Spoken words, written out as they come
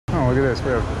look at this.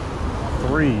 We have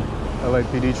 3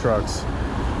 LAPD trucks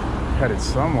headed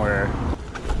somewhere.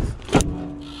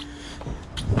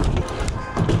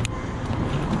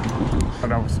 I don't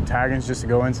know, some taggings just to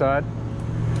go inside.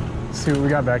 Let's see what we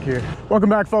got back here. Welcome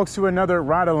back, folks, to another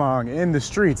ride along in the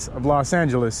streets of Los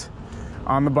Angeles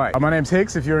on the bike. My name's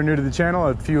Hicks. If you're new to the channel,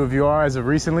 a few of you are as of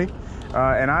recently.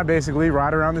 And I basically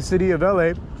ride around the city of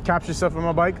LA, capture stuff on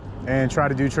my bike, and try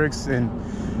to do tricks and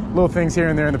little things here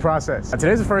and there in the process.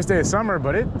 Today's the first day of summer,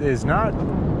 but it's not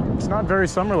very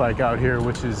summer-like out here,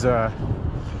 which is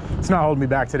it's not holding me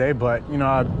back today, but you know,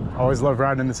 I always love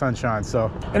riding in the sunshine. So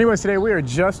anyways, today we are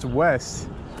just west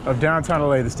of downtown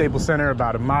LA, the Staples Center,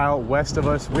 about a mile west of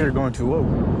us. We are going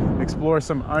to explore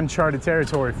some uncharted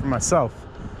territory for myself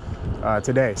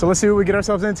today. So let's see what we get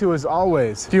ourselves into. As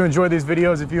always, if you enjoy these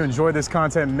videos, if you enjoy this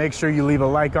content, make sure you leave a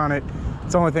like on it.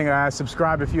 It's the only thing I ask.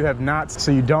 Subscribe if you have not,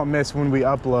 so you don't miss when we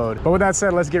upload. But with that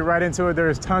said, let's get right into it.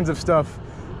 There's tons of stuff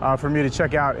for me to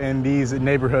check out in these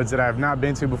neighborhoods that I have not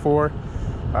been to before.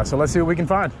 So let's see what we can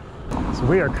find. So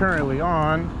we are currently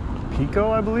on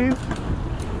Pico, I believe.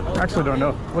 I actually don't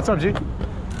know. What's up, G?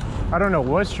 I don't know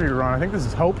what street we're on. I think this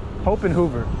is Hope and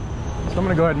Hoover. So I'm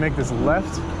gonna go ahead and make this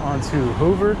left onto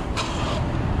Hoover.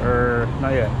 Or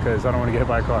not yet, because I don't want to get hit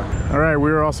by a car. All right,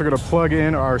 we're also gonna plug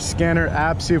in our scanner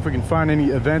app, see if we can find any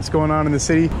events going on in the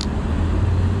city.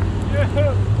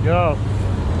 Yo.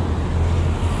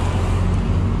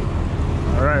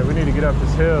 All right, we need to get up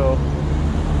this hill.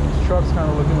 This truck's kind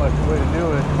of looking like the way to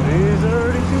do it, but he's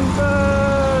already too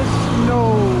fast.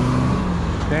 No.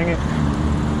 Dang it.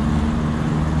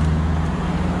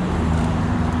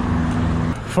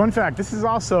 Fun fact, this is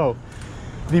also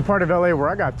the part of LA where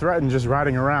I got threatened just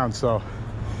riding around, so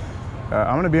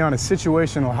I'm gonna be on a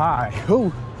situational high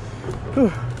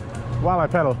while I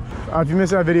pedal. If you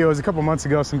missed that video, it was a couple months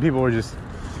ago. Some people were just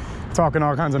talking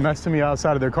all kinds of mess to me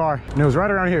outside of their car, and it was right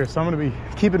around here, so I'm gonna be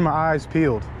keeping my eyes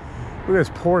peeled. Look at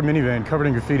this poor minivan covered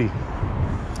in graffiti.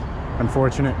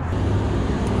 Unfortunate.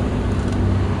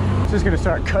 Just gonna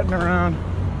start cutting around,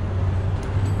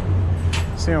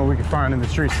 seeing what we can find in the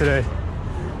streets today.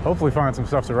 Hopefully find some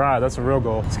stuff to ride. That's the real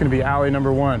goal. It's gonna be alley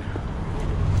number 1.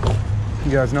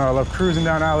 You guys know I love cruising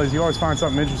down alleys. You always find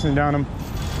something interesting down them.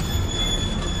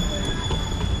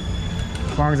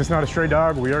 As long as it's not a stray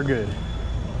dog, we are good.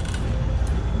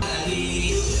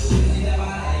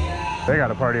 They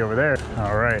got a party over there.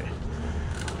 All right.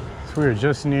 So we are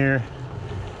just near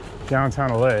downtown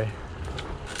LA.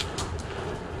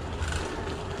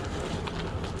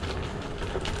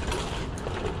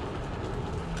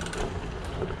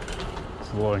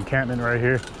 A little encampment right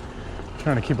here.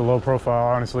 Trying to keep a low profile,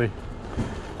 honestly.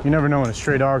 You never know when a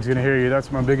stray dog's gonna hear you.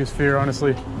 That's my biggest fear,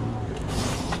 honestly.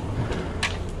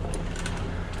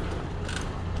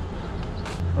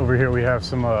 Over here we have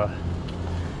some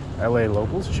LA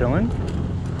locals chilling.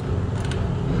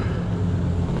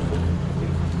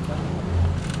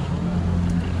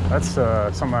 That's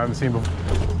something I haven't seen before.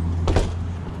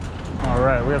 All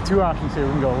right, we have 2 options here.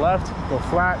 We can go left, go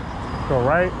flat, go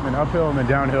right, then uphill, and then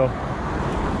downhill.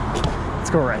 Let's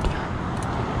go right.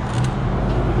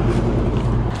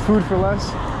 Food for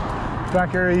less.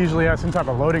 Back area usually has some type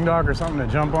of loading dock or something to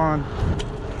jump on.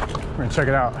 We're gonna check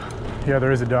it out. Yeah,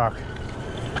 there is a dock.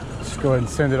 Just go ahead and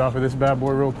send it off of this bad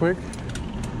boy real quick.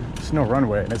 There's no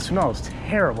runway, and it smells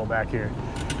terrible back here.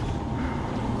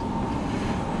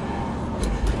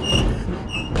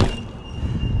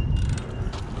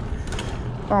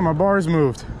 Oh, my bars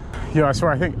moved. Yo, I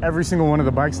swear, I think every single one of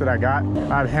the bikes that I got,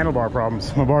 I have handlebar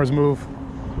problems. My bars move.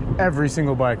 Every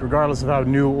single bike, regardless of how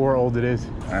new or old it is.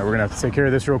 All right, we're gonna have to take care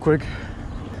of this real quick.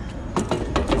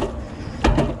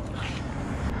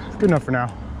 Good enough for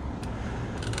now.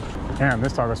 Damn,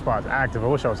 this taco spot's active. I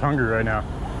wish I was hungry right now.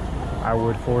 I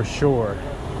would for sure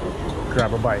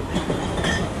grab a bite.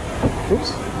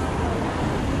 Oops.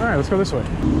 All right, let's go this way.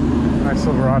 Nice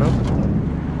Silverado.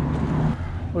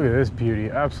 Look at this beauty.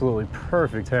 Absolutely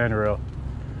perfect handrail.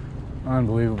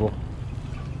 Unbelievable.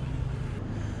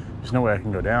 There's no way I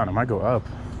can go down. I might go up.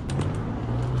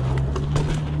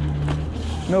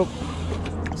 Nope.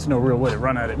 There's no real way to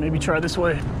run at it. Maybe try this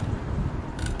way.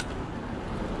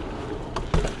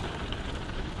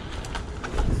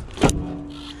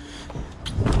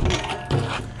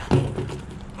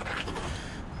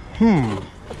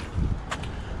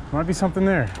 Might be something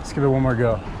there. Let's give it one more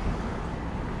go.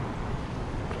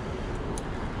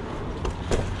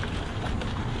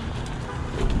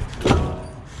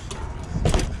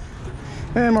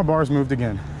 And my bars moved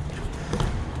again.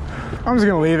 I'm just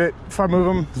gonna leave it. If I move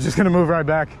them, it's just gonna move right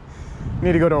back.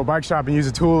 Need to go to a bike shop and use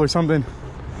a tool or something.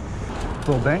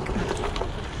 Little bank.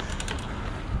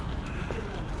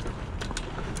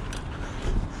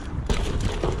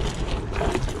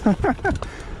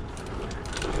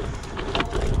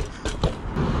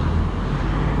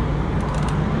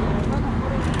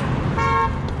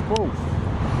 Whoa.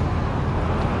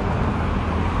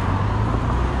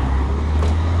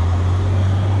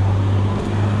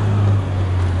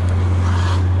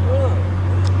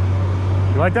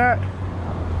 You like that?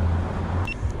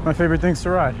 My favorite things to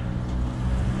ride.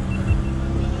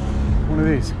 One of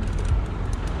these.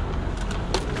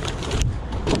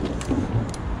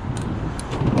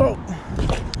 Oh.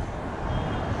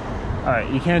 All right,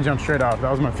 you can't jump straight off. That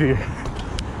was my fear.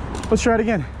 Let's try it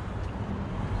again.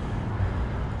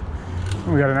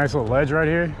 We got a nice little ledge right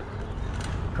here.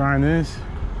 Trying this.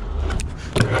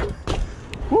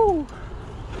 Woo!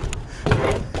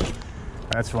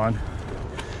 That's fun.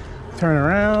 Turn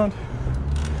around,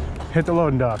 hit the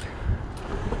loading dock.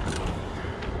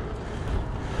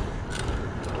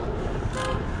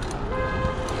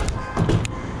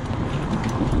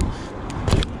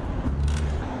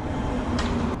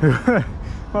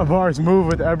 My bars move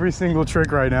with every single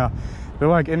trick right now. They're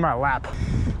like in my lap.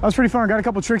 That was pretty fun. Got a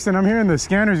couple tricks in. I'm hearing the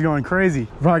scanners going crazy.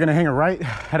 We're probably gonna hang a right,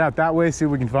 head out that way, see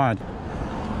what we can find.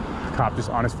 Cop just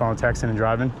on his phone texting and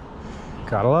driving.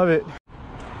 Gotta love it.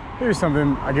 Here's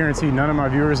something I guarantee none of my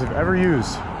viewers have ever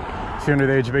used. If you're under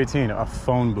the age of 18, a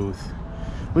phone booth.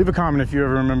 Leave a comment if you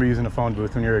ever remember using a phone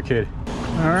booth when you were a kid.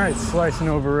 All right, slicing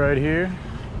over right here.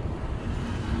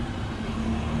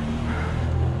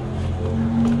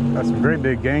 Got some great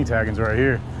big gang taggings right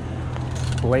here.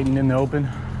 Blatant in the open.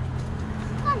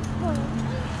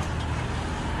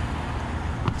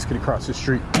 Let's get across the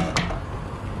street.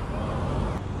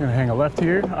 Gonna hang a left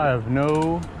here. I have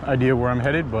no idea where I'm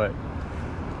headed, but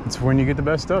it's when you get the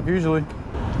best stuff usually.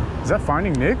 Is that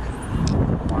Finding Nick?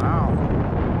 Wow.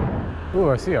 Ooh,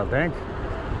 I see a bank.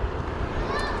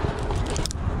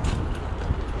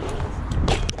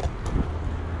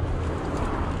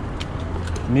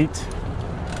 Neat.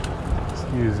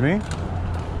 Excuse me.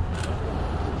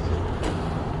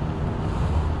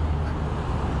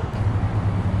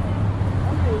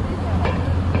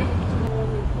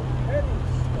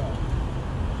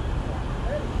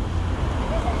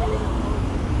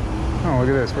 Oh, look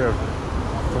at this. We have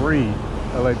 3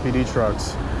 LAPD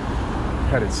trucks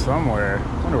headed somewhere.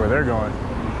 I wonder where they're going.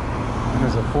 And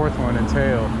there's a 4th one in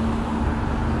tail.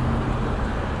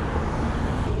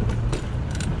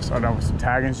 Started off with some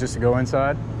taggings just to go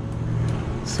inside.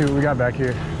 Let's see what we got back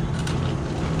here.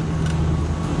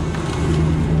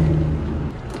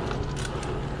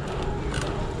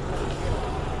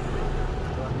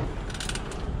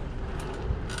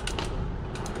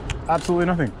 Absolutely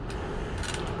nothing.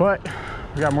 But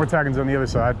we got more taggings on the other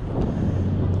side.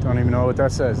 Don't even know what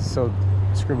that says. It's so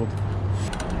scribbled.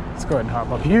 Let's go ahead and hop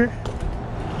up here.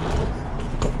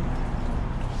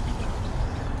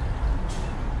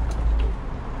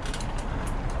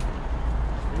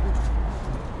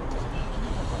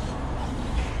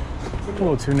 A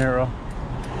little too narrow.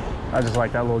 I just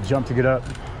like that little jump to get up.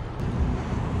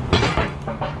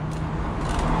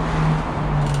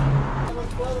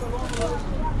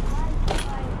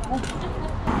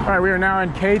 All right, we are now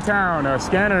in K-Town.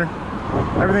 Scanner,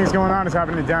 everything's going on is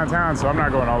happening in downtown, so I'm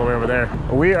not going all the way over there.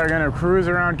 We are gonna cruise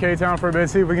around K-Town for a bit,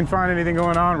 see if we can find anything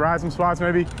going on, ride some spots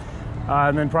maybe,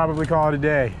 and then probably call it a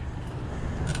day.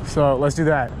 So let's do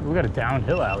that. We got a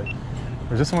downhill alley.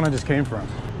 Where's this one I just came from?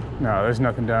 No, there's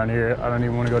nothing down here. I don't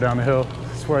even want to go down the hill.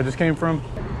 That's where I just came from.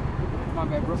 My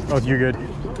bad, bro. Oh, you're good.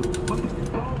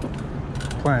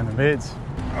 Playing the mids.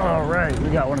 All right,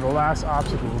 we got one of the last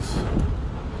obstacles.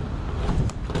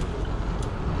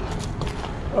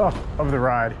 Oh, of the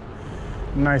ride.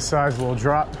 Nice size little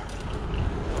drop.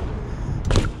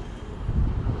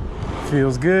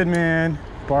 Feels good, man.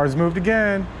 Bars moved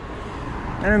again.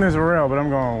 And there's a rail, but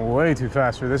I'm going way too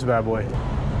fast for this bad boy.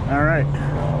 All right.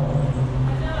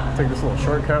 Take this little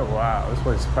shortcut. Wow, this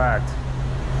place is packed.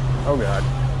 Oh God.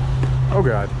 Oh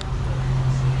God.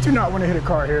 Do not want to hit a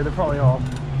car here. They're probably all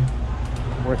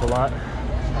worth a lot.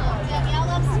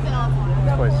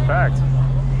 This place is packed.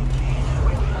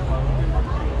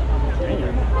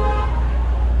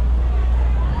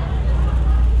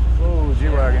 Oh,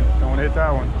 G-Wagon. Don't want to hit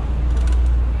that one.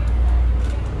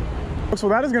 So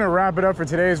that is going to wrap it up for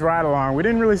today's ride along. We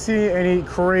didn't really see any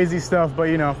crazy stuff, but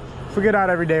you know, if we get out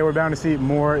every day, we're bound to see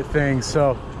more things.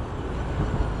 So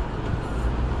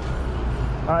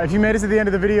if you made it to the end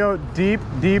of the video, deep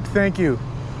thank you.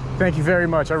 Thank you very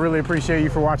much. I really appreciate you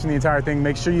for watching the entire thing.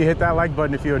 Make sure you hit that like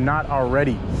button if you're not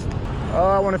already.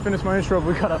 I want to finish my intro.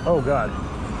 We gotta, oh God,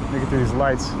 make it through these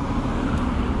lights.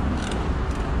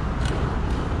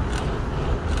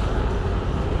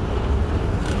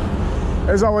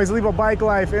 As always, leave a bike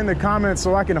life in the comments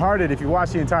so I can heart it if you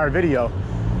watch the entire video.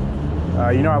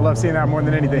 You know I love seeing that more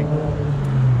than anything.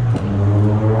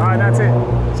 All right, that's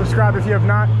it. Subscribe if you have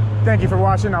not. Thank you for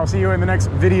watching. I'll see you in the next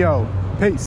video. Peace.